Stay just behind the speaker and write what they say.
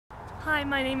Hi,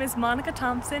 my name is Monica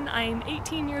Thompson. I am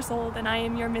 18 years old and I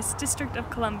am your Miss District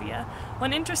of Columbia.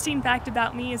 One interesting fact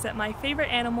about me is that my favorite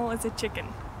animal is a chicken.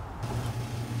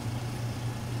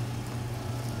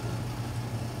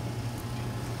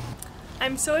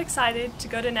 I'm so excited to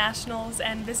go to nationals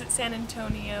and visit San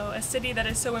Antonio, a city that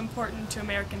is so important to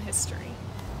American history.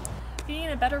 Being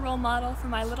a better role model for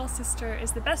my little sister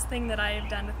is the best thing that I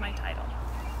have done with my title.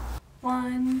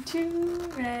 1,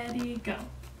 2, ready, go.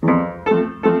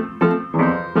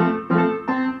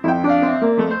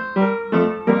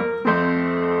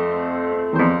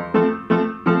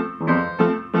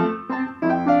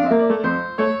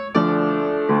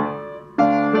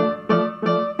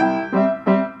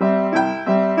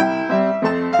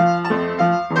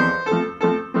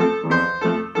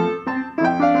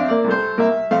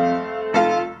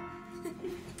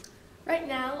 Right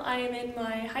now I am in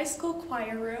my high school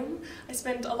choir room. I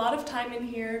spend a lot of time in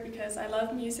here because I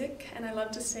love music and I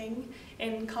love to sing.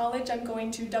 In college I'm going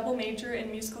to double major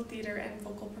in musical theater and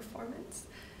vocal performance.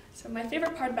 So my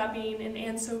favorite part about being an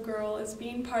ANTSO girl is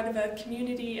being part of a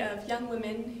community of young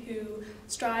women who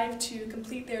strive to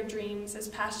complete their dreams as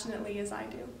passionately as I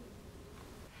do.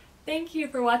 Thank you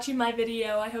for watching my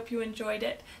video. I hope you enjoyed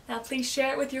it. Now please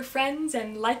share it with your friends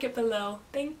and like it below.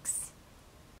 Thanks.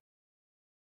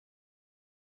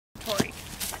 Tori.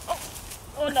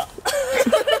 Oh no.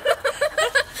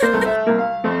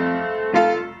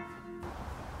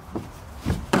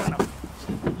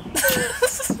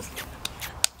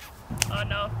 Oh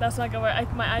no, that's not gonna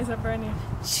work. My eyes are burning.